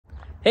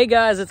Hey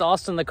guys, it's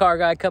Austin the Car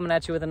Guy coming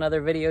at you with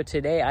another video.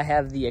 Today I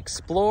have the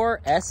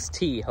Explorer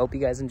ST. Hope you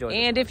guys enjoy it.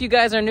 And if you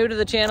guys are new to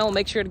the channel,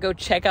 make sure to go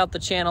check out the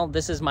channel.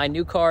 This is my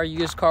new car,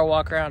 used car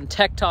walk around,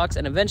 tech talks,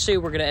 and eventually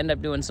we're gonna end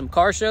up doing some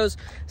car shows.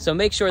 So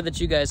make sure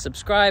that you guys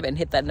subscribe and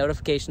hit that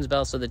notifications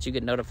bell so that you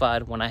get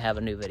notified when I have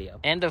a new video.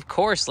 And of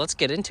course, let's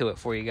get into it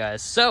for you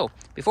guys. So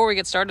before we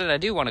get started, I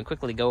do want to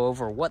quickly go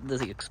over what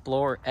the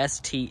Explorer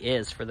ST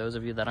is for those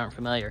of you that aren't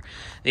familiar.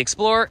 The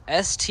Explorer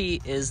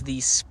ST is the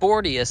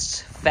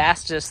sportiest,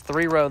 fastest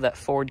three-row that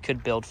Ford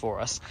could build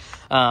for us.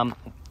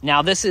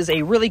 Now this is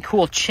a really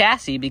cool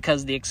chassis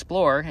because the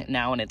Explorer,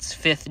 now in its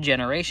 5th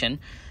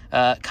generation,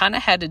 kind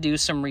of had to do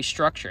some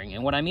restructuring.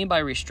 And what I mean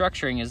by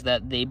restructuring is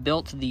that they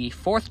built the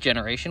 4th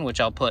generation,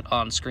 which I'll put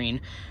on screen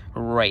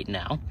right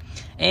now.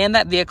 And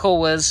that vehicle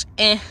was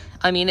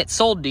I mean, it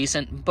sold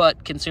decent,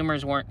 but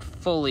consumers weren't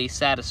fully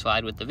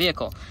satisfied with the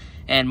vehicle.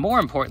 And more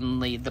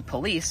importantly, the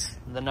police,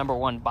 the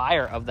 #1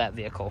 buyer of that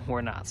vehicle,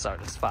 were not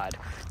satisfied,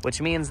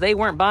 which means they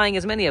weren't buying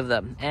as many of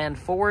them. And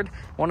Ford,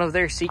 one of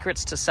their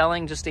secrets to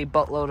selling just a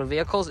buttload of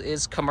vehicles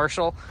is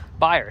commercial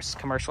buyers,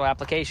 commercial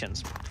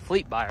applications,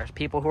 fleet buyers,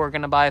 people who are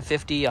going to buy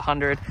 50,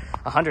 100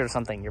 or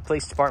something. Your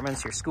police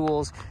departments, your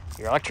schools,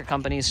 your electric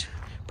companies,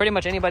 pretty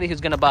much anybody who's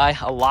going to buy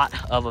a lot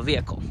of a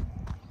vehicle.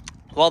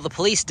 Well, the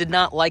police did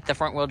not like the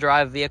front-wheel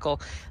drive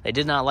vehicle. They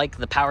did not like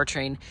the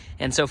powertrain.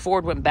 And so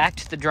Ford went back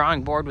to the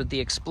drawing board with the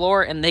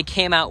Explorer, and they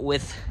came out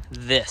with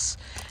this.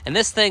 And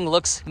this thing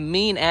looks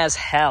mean as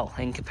hell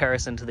in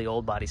comparison to the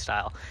old body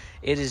style.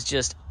 It is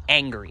just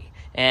angry.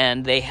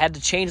 And they had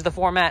to change the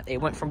format. It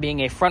went from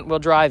being a front-wheel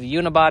drive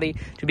unibody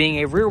to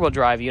being a rear-wheel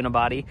drive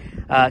unibody,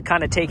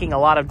 kind of taking a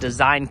lot of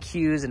design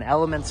cues and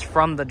elements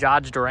from the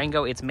Dodge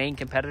Durango, its main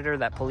competitor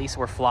that police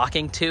were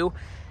flocking to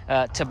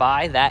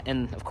buy that,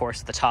 and of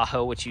course the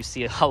Tahoe, which you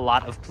see a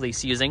lot of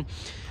police using.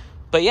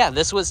 But yeah,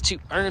 this was to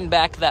earn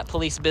back that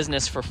police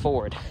business for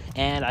Ford,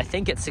 and I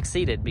think it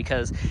succeeded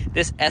because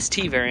this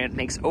ST variant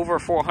makes over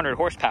 400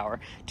 horsepower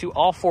to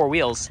all 4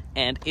 wheels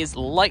and is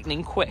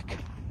lightning quick.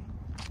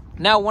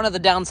 Now, one of the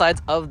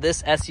downsides of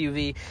this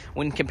SUV,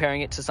 when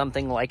comparing it to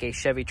something like a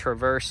Chevy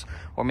Traverse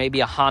or maybe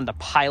a Honda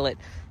Pilot,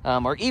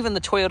 or even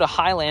the Toyota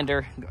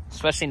Highlander,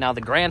 especially now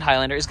the Grand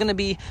Highlander, is going to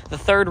be the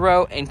 3rd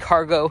row and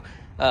cargo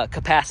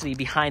capacity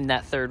behind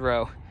that 3rd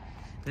row.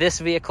 This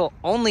vehicle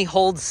only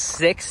holds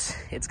 6.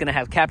 It's going to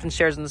have captain's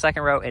chairs in the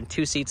 2nd row and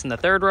 2 seats in the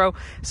 3rd row.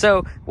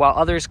 So while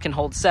others can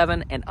hold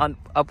 7 and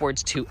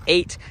upwards to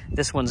 8,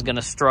 this one's going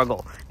to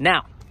struggle.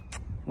 Now,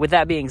 with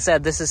that being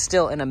said, this is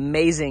still an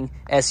amazing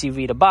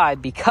SUV to buy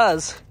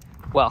because,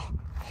 well,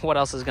 what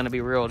else is going to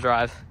be rear-wheel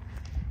drive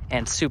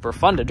and super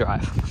fun to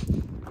drive?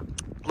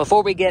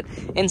 Before we get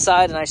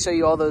inside and I show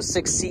you all those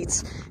 6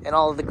 seats and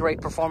all of the great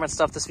performance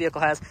stuff this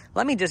vehicle has,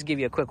 let me just give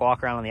you a quick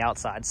walk around on the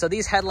outside. So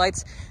these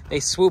headlights, they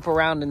swoop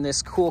around in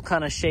this cool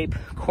kind of shape,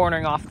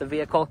 cornering off the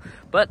vehicle,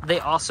 but they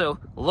also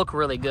look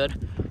really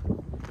good.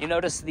 You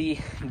notice the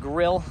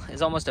grille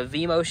is almost a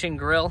V-motion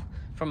grille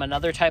from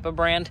another type of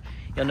brand.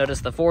 You'll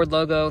notice the Ford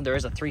logo. There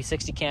is a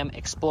 360 cam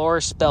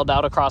Explorer spelled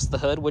out across the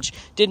hood, which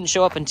didn't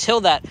show up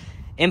until that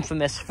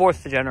infamous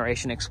 4th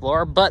generation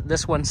Explorer, but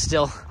this one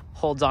still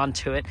holds on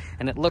to it,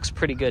 and it looks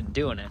pretty good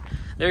doing it.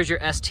 There's your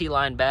ST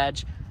line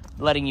badge,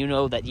 letting you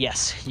know that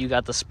yes, you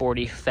got the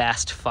sporty,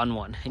 fast, fun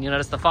one. And you'll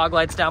notice the fog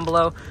lights down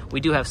below.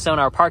 We do have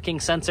sonar parking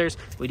sensors.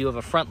 We do have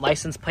a front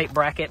license plate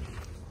bracket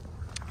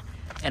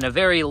and a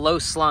very low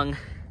slung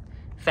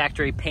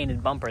factory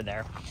painted bumper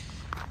there.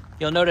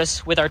 You'll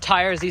notice with our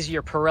tires, these are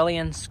your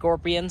Pirelli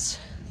Scorpions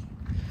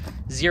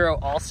 0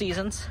 all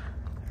seasons.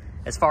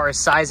 As far as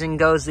sizing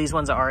goes, these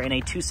ones are in a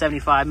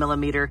 275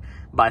 millimeter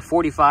by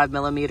 45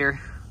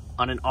 millimeter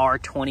on an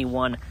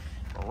R21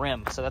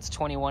 rim. So that's a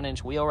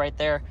 21-inch wheel right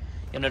there.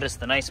 You'll notice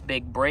the nice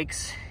big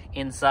brakes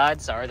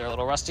inside. Sorry, they're a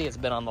little rusty. It's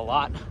been on the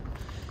lot.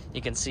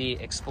 You can see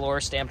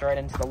Explorer stamped right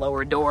into the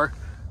lower door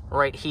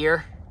right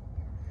here.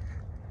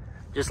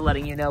 Just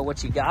letting you know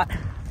what you got.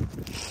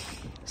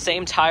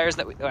 Same tires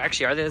that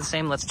actually, are they the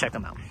same? Let's check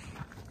them out.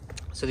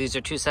 So these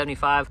are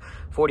 275,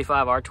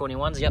 45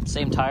 R21s. Yep,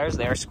 same tires.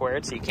 They are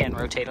squared, so you can't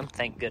rotate them,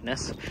 thank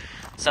goodness.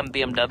 Some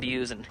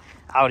BMWs and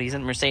Audis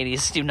and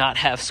Mercedes do not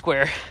have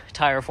square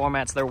tire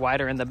formats. They're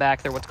wider in the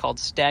back. They're what's called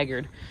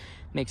staggered.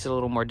 Makes it a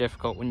little more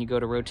difficult when you go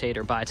to rotate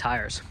or buy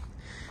tires.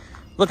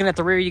 Looking at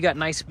the rear, you got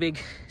nice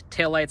big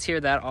taillights here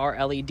that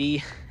are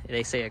LED.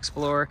 They say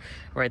Explorer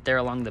right there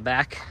along the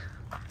back.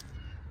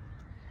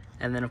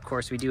 And then, of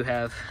course, we do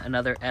have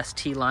another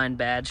ST line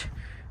badge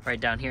right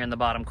down here in the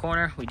bottom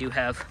corner. We do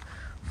have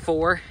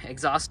 4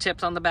 exhaust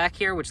tips on the back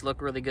here, which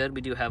look really good.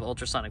 We do have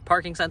ultrasonic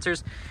parking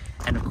sensors.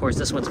 And of course,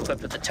 this one's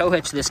equipped with a tow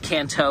hitch. This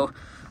can tow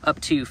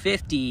up to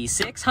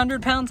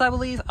 5,600 pounds, I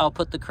believe. I'll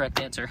put the correct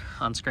answer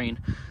on screen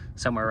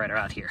somewhere right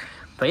around here.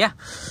 But yeah,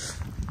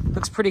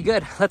 looks pretty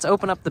good. Let's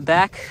open up the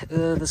back.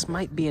 This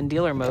might be in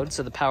dealer mode,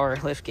 so the power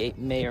lift gate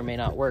may or may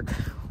not work.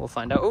 We'll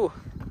find out. Ooh,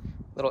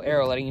 little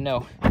arrow letting you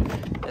know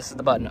this is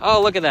the button.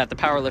 Oh, look at that. The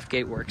power lift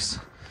gate works.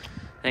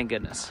 Thank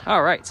goodness.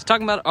 All right, so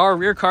talking about our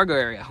rear cargo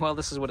area. Well,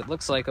 this is what it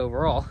looks like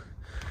overall.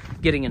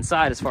 getting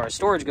inside as far as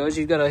storage goes,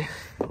 you've got a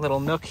little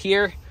nook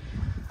here,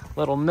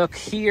 little nook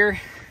here.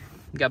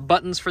 You got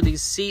buttons for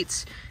these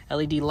seats,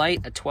 LED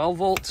light, a 12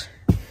 volt.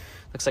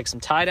 Looks like some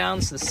tie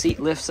downs. The seat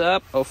lifts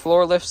up. Oh,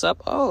 floor lifts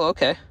up. Oh,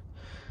 okay.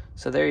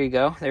 So there you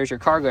go. There's your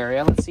cargo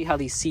area. Let's see how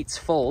these seats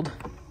fold.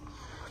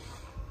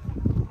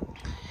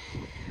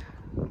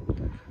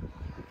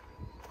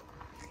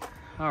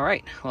 All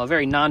right, well, a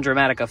very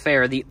non-dramatic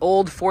affair. The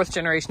old 4th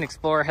generation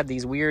Explorer had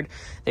these weird,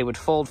 they would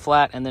fold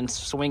flat and then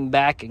swing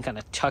back and kind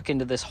of chuck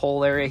into this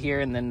whole area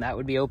here, and then that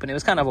would be open. It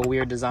was kind of a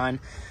weird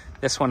design.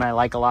 This one I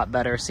like a lot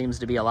better, seems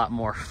to be a lot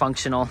more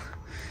functional.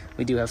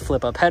 We do have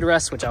flip-up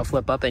headrests, which I'll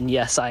flip up, and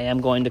yes, I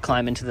am going to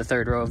climb into the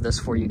 3rd row of this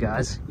for you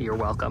guys. You're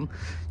welcome.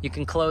 You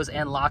can close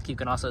and lock. You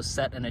can also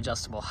set an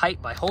adjustable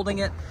height by holding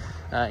it,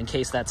 in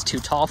case that's too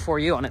tall for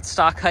you on its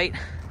stock height.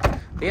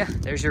 But yeah,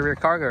 there's your rear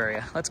cargo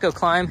area. Let's go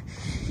climb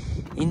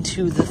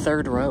into the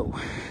 3rd row.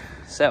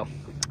 So,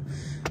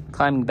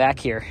 climbing back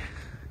here.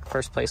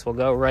 First place we'll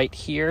go right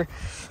here.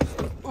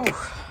 Ooh.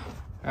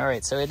 All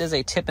right, so it is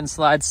a tip and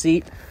slide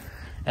seat.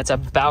 That's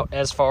about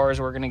as far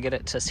as we're gonna get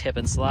it to tip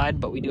and slide,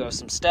 but we do have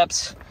some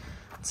steps.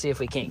 Let's see if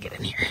we can't get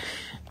in here.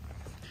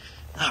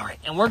 All right,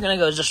 and we're gonna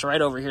go just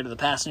right over here to the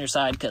passenger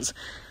side because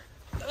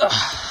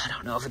I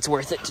don't know if it's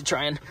worth it to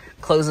try and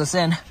close this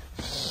in.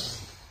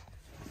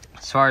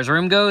 As far as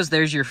room goes,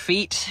 there's your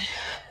feet.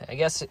 I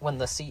guess when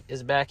the seat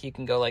is back, you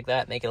can go like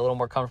that, make it a little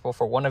more comfortable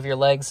for one of your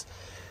legs.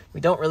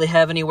 We don't really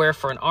have anywhere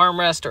for an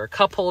armrest or a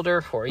cup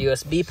holder or a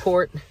USB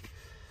port.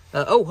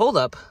 Oh, hold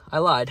up. I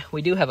lied.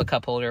 We do have a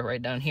cup holder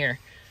right down here.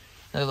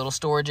 Another little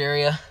storage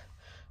area.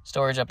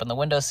 Storage up in the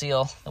window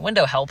seal. The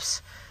window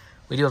helps.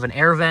 We do have an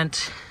air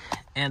vent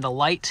and a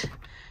light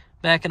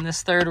back in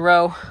this 3rd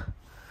row.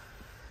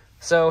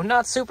 So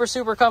not super,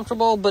 super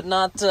comfortable, but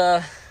not...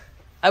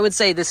 I would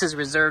say this is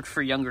reserved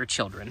for younger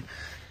children.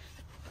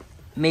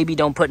 Maybe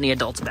don't put any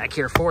adults back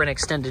here for an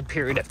extended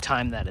period of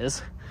time, that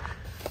is.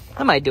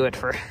 I might do it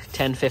for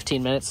 10,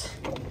 15 minutes.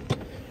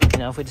 You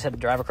know, if we just had to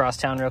drive across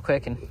town real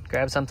quick and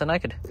grab something, I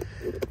could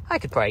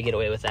probably get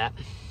away with that.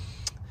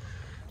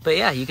 But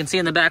yeah, you can see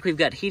in the back we've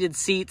got heated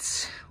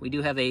seats. We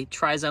do have a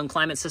tri-zone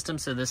climate system,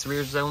 so this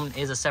rear zone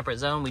is a separate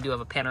zone. We do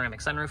have a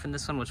panoramic sunroof in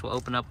this one, which will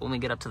open up when we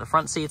get up to the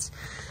front seats.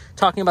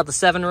 Talking about the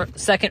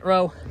 2nd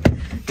row,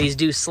 these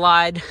do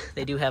slide.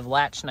 They do have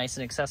latch nice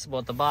and accessible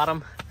at the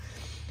bottom.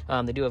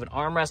 They do have an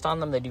armrest on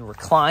them. They do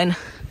recline.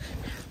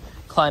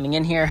 Climbing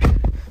in here,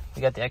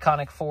 we got the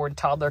iconic Ford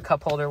toddler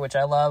cup holder, which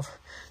I love.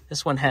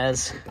 This one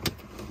has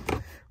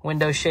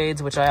window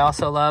shades, which I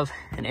also love,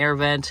 an air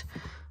vent,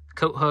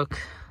 coat hook,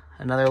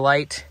 another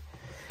light.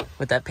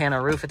 With that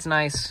panel roof, it's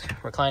nice.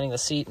 Reclining the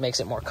seat makes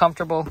it more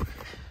comfortable.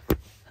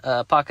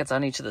 Pockets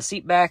on each of the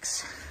seat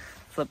backs.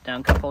 Flip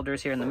down cup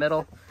holders here in the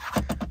middle.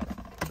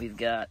 We've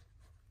got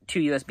 2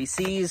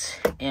 USB-Cs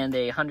and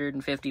a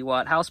 150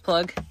 watt house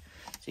plug.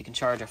 So you can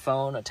charge a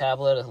phone, a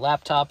tablet, a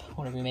laptop,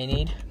 whatever you may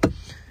need.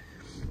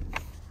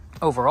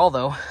 Overall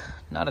though,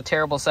 not a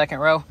terrible 2nd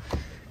row.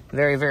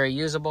 Very, very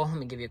usable. Let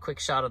me give you a quick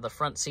shot of the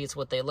front seats,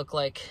 what they look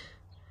like.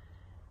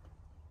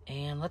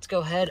 And let's go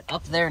ahead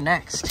up there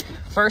next.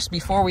 First,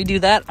 before we do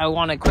that, I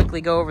want to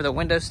quickly go over the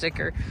window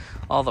sticker,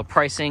 all the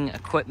pricing,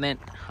 equipment,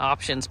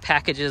 options,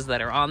 packages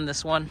that are on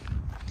this one.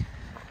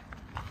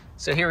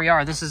 So here we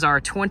are. This is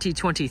our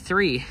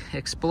 2023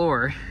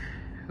 Explorer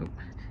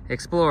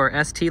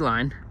ST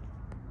line.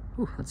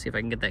 Ooh, let's see if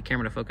I can get that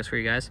camera to focus for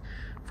you guys.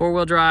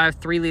 4-wheel drive,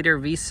 3-liter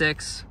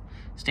V6,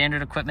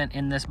 standard equipment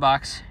in this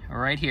box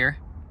right here.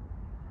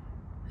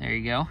 There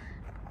you go.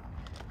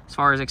 As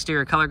far as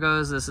exterior color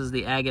goes, this is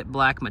the agate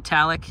black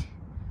metallic.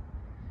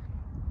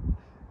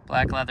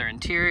 Black leather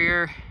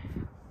interior.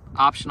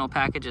 Optional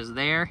packages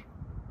there.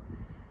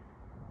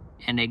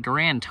 And a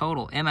grand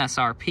total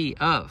MSRP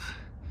of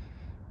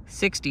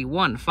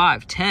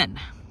 $61,510.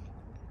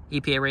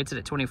 EPA rates it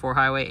at 24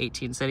 highway,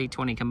 18 city,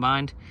 20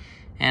 combined,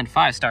 and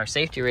 5-star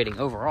safety rating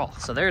overall.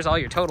 So there's all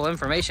your total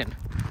information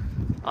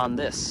on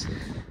this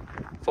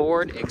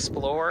Ford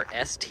Explorer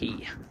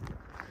ST.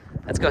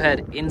 Let's go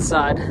ahead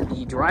inside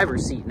the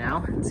driver's seat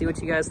now and see what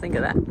you guys think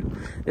of that.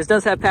 This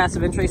does have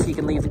passive entry, so you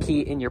can leave the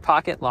key in your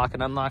pocket, lock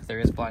and unlock. There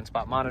is blind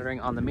spot monitoring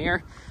on the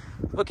mirror.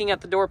 Looking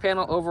at the door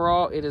panel,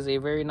 overall, it is a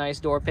very nice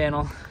door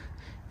panel.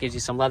 Gives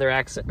you some leather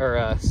accent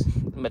or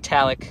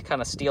metallic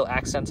kind of steel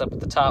accents up at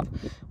the top.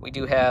 We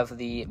do have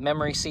the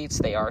memory seats.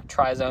 They are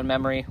tri-zone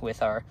memory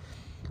with our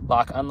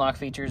lock unlock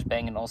features,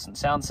 Bang & Olufsen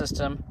sound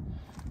system,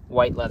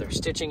 white leather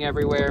stitching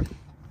everywhere,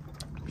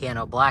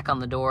 piano black on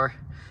the door.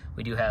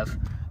 We do have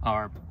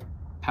our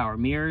power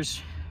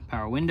mirrors,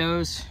 power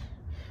windows,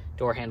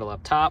 door handle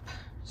up top,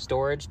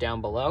 storage down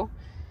below.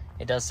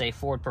 It does say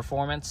Ford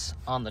Performance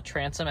on the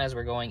transom as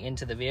we're going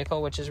into the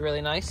vehicle, which is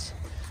really nice.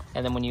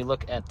 And then when you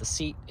look at the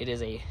seat, it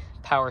is a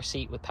power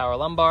seat with power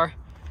lumbar,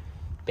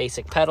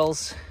 basic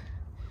pedals,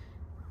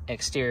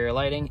 exterior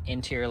lighting,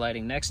 interior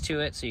lighting next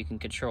to it, so you can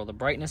control the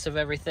brightness of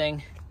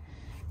everything.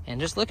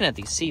 And just looking at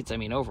these seats, I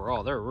mean,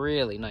 overall, they're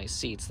really nice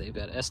seats. They've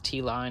got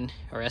ST line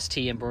or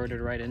ST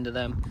embroidered right into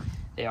them.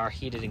 They are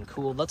heated and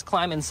cooled. Let's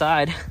climb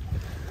inside.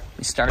 Let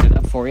me start it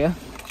up for you.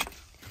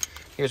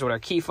 Here's what our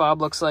key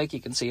fob looks like. You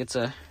can see it's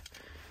a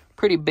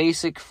pretty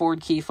basic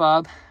Ford key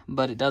fob,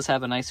 but it does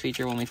have a nice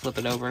feature when we flip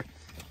it over.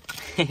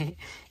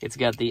 It's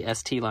got the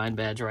ST line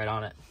badge right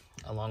on it,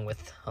 along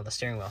with on the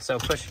steering wheel. So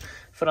push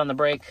foot on the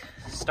brake,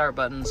 start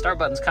button. Start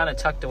button's kind of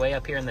tucked away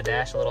up here in the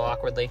dash a little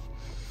awkwardly.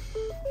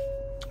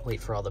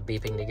 Wait for all the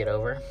beeping to get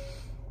over.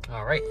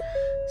 All right,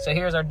 so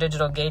here's our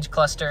digital gauge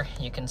cluster.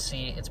 You can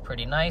see it's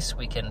pretty nice.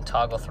 We can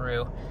toggle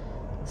through,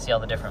 see all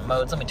the different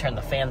modes. Let me turn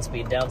the fan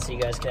speed down so you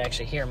guys can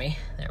actually hear me.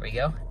 There we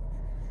go.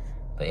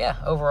 But yeah,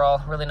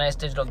 overall, really nice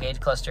digital gauge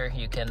cluster.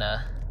 You can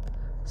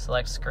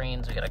select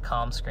screens. We got a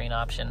calm screen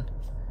option.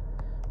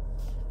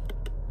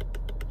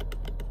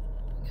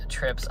 We got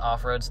trips,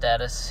 off-road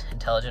status,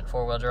 intelligent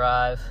four-wheel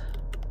drive,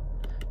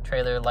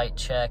 trailer light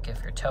check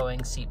if you're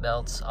towing, seat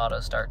belts,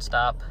 auto start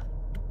stop.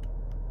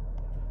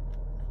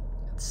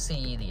 Let's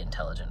see the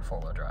intelligent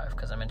four-wheel drive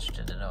because I'm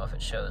interested to know if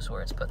it shows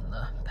where it's putting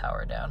the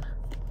power down.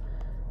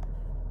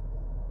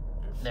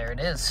 There it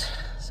is.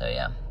 So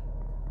yeah.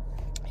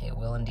 It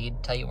will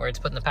indeed tell you where it's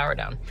putting the power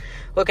down.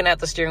 Looking at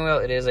the steering wheel,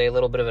 it is a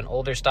little bit of an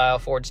older style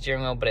Ford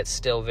steering wheel, but it's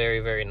still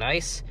very, very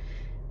nice.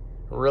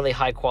 Really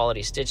high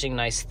quality stitching,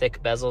 nice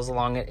thick bezels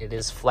along it. It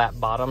is flat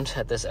bottomed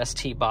at this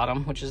ST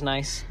bottom, which is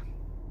nice.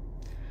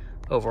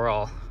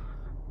 Overall,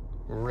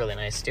 really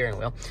nice steering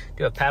wheel.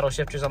 Do have paddle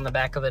shifters on the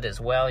back of it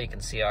as well. You can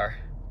see our,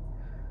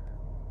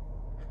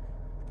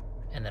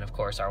 and then of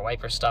course our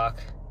wiper stock.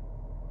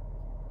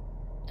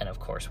 And of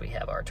course we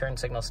have our turn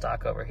signal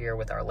stock over here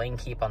with our lane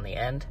keep on the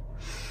end.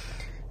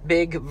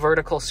 Big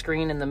vertical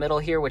screen in the middle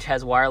here, which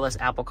has wireless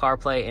Apple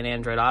CarPlay and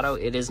Android Auto.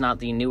 It is not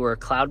the newer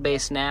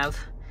cloud-based nav,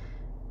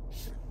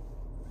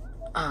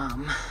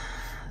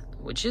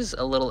 which is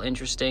a little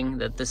interesting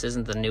that this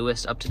isn't the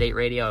newest up-to-date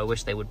radio. I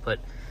wish they would put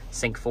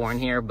Sync 4 in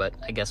here, but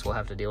I guess we'll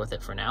have to deal with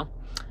it for now.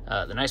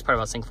 The nice part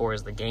about Sync 4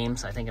 is the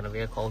games. I think in a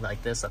vehicle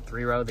like this, a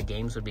 3-row, the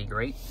games would be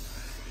great.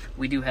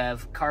 We do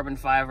have carbon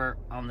fiber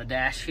on the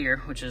dash here,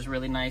 which is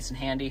really nice and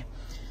handy.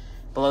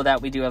 Below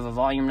that, we do have a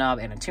volume knob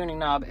and a tuning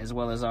knob, as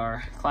well as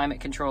our climate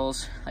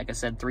controls. Like I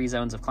said, 3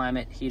 zones of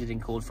climate, heated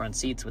and cooled front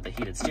seats with a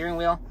heated steering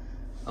wheel.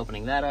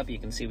 Opening that up, you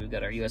can see we've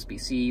got our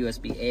USB-C,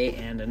 USB-A,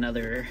 and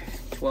another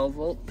 12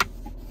 volt.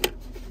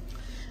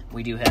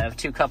 We do have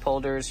 2 cup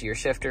holders, your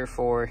shifter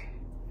for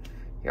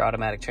your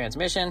automatic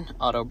transmission,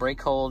 auto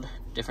brake hold,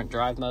 different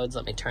drive modes.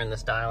 Let me turn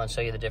this dial and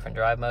show you the different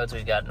drive modes.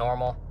 We've got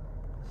normal,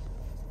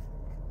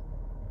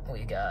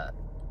 we got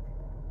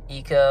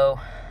eco,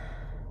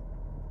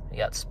 we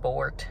got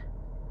sport,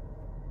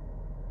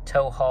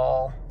 tow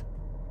haul.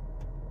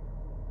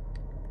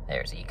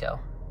 There's eco.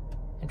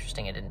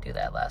 Interesting it didn't do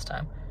that last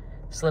time.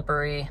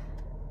 Slippery,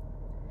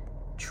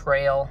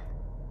 trail,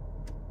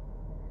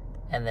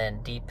 and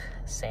then deep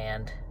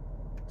sand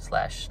 /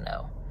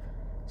 snow.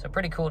 So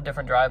pretty cool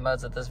different drive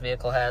modes that this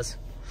vehicle has.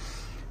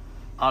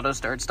 Auto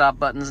start stop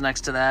buttons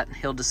next to that,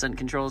 hill descent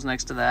controls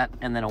next to that,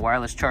 and then a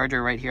wireless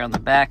charger right here on the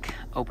back.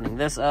 Opening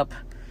this up,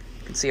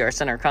 you can see our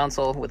center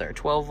console with our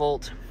 12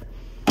 volt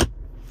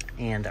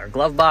and our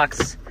glove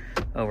box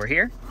over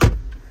here.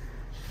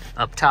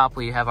 Up top,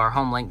 we have our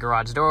HomeLink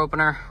garage door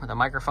opener with a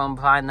microphone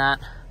behind that.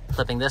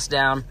 Flipping this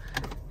down,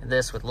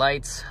 this with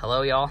lights.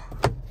 Hello, y'all.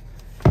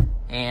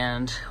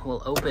 And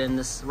we'll open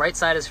this. Right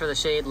side is for the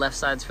shade, left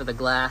side's for the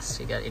glass.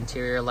 You got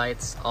interior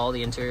lights, all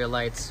the interior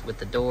lights with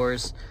the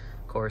doors.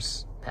 Of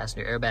course,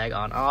 passenger airbag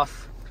on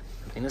off.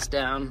 Flipping this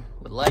down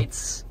with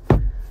lights.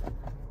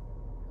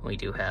 We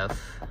do have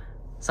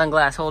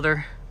sunglass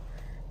holder.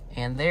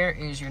 And there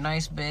is your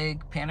nice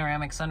big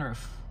panoramic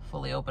sunroof,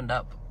 fully opened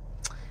up.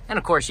 And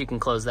of course, you can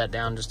close that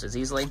down just as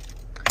easily.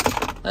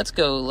 Let's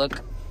go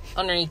look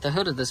underneath the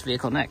hood of this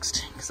vehicle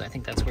next, because I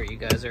think that's where you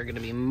guys are going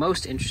to be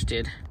most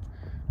interested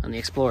on the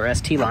Explorer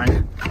ST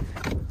line,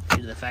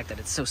 due to the fact that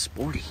it's so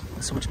sporty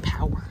with so much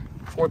power.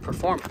 Ford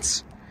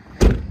performance.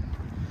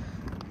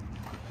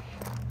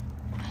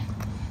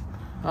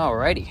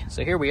 Alrighty,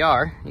 so here we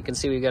are. You can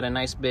see we've got a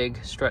nice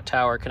big strut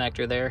tower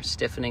connector there,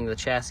 stiffening the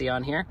chassis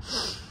on here.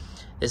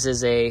 This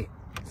is a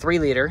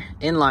 3-liter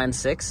inline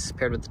 6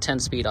 paired with the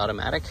 10-speed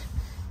automatic.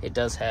 It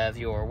does have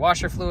your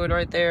washer fluid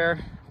right there,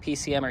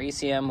 PCM or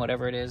ECM,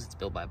 whatever it is. It's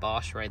built by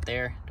Bosch right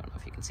there. Don't know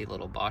if you can see the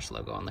little Bosch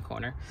logo on the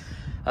corner.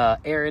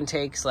 Air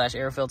intake /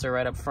 air filter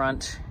right up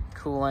front.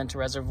 Coolant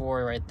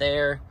reservoir right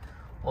there.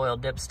 Oil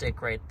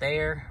dipstick right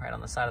there, right on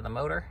the side of the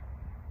motor.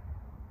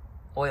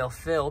 Oil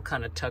fill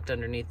kind of tucked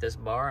underneath this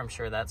bar. I'm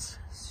sure that's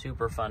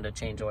super fun to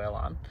change oil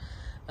on.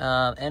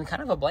 And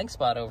kind of a blank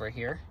spot over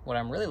here. What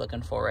I'm really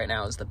looking for right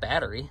now is the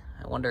battery.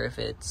 I wonder if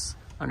it's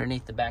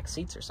underneath the back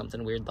seats or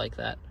something weird like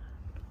that.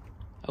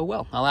 Oh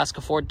well, I'll ask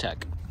a Ford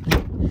tech.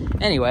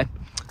 Anyway,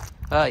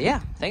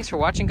 yeah, thanks for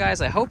watching,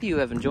 guys. I hope you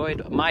have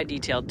enjoyed my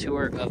detailed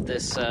tour of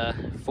this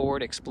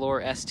Ford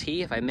Explorer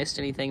ST. If I missed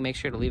anything, make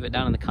sure to leave it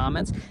down in the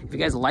comments. If you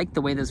guys like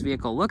the way this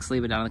vehicle looks,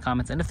 leave it down in the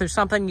comments. And if there's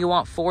something you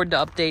want Ford to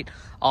update,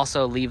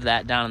 also leave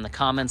that down in the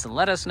comments and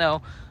let us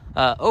know.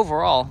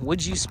 Overall,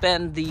 would you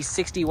spend the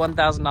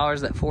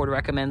 $61,000 that Ford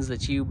recommends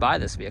that you buy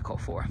this vehicle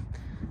for?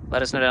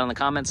 Let us know down in the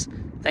comments.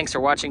 Thanks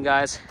for watching,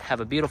 guys. Have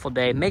a beautiful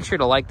day. Make sure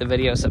to like the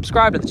video,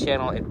 subscribe to the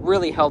channel. It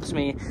really helps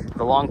me with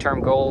the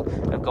long-term goal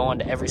of going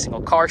to every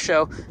single car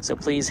show, so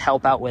please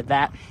help out with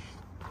that.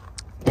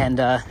 And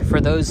for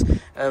those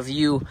of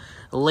you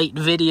late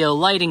video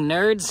lighting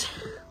nerds,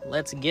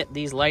 let's get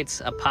these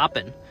lights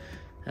a-poppin'.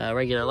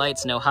 Regular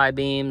lights, no high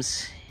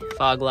beams,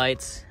 fog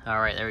lights. All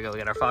right, there we go. We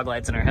got our fog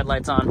lights and our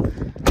headlights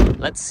on.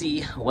 Let's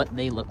see what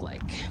they look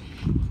like.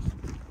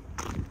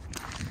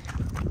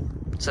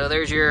 So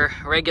there's your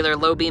regular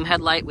low beam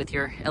headlight with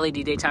your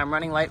LED daytime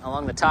running light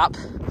along the top.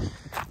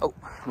 Oh,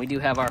 we do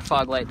have our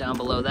fog light down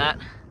below that,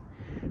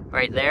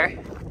 right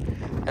there.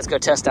 Let's go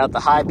test out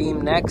the high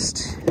beam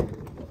next.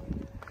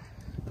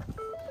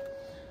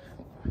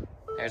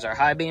 There's our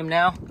high beam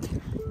now.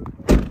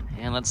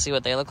 And let's see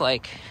what they look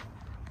like.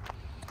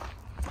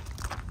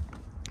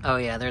 Oh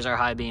yeah, there's our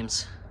high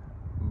beams.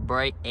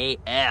 Bright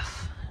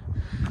AF.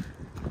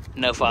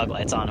 No fog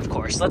lights on, of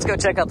course. Let's go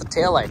check out the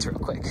tail lights real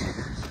quick.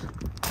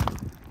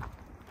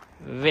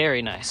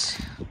 Very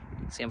nice.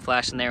 See them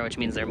flashing there, which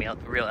means they're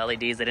real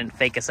LEDs. They didn't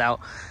fake us out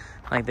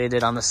like they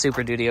did on the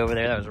Super Duty over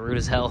there. That was rude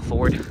as hell,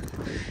 Ford.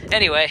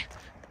 Anyway,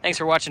 thanks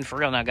for watching for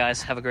real now,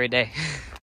 guys. Have a great day.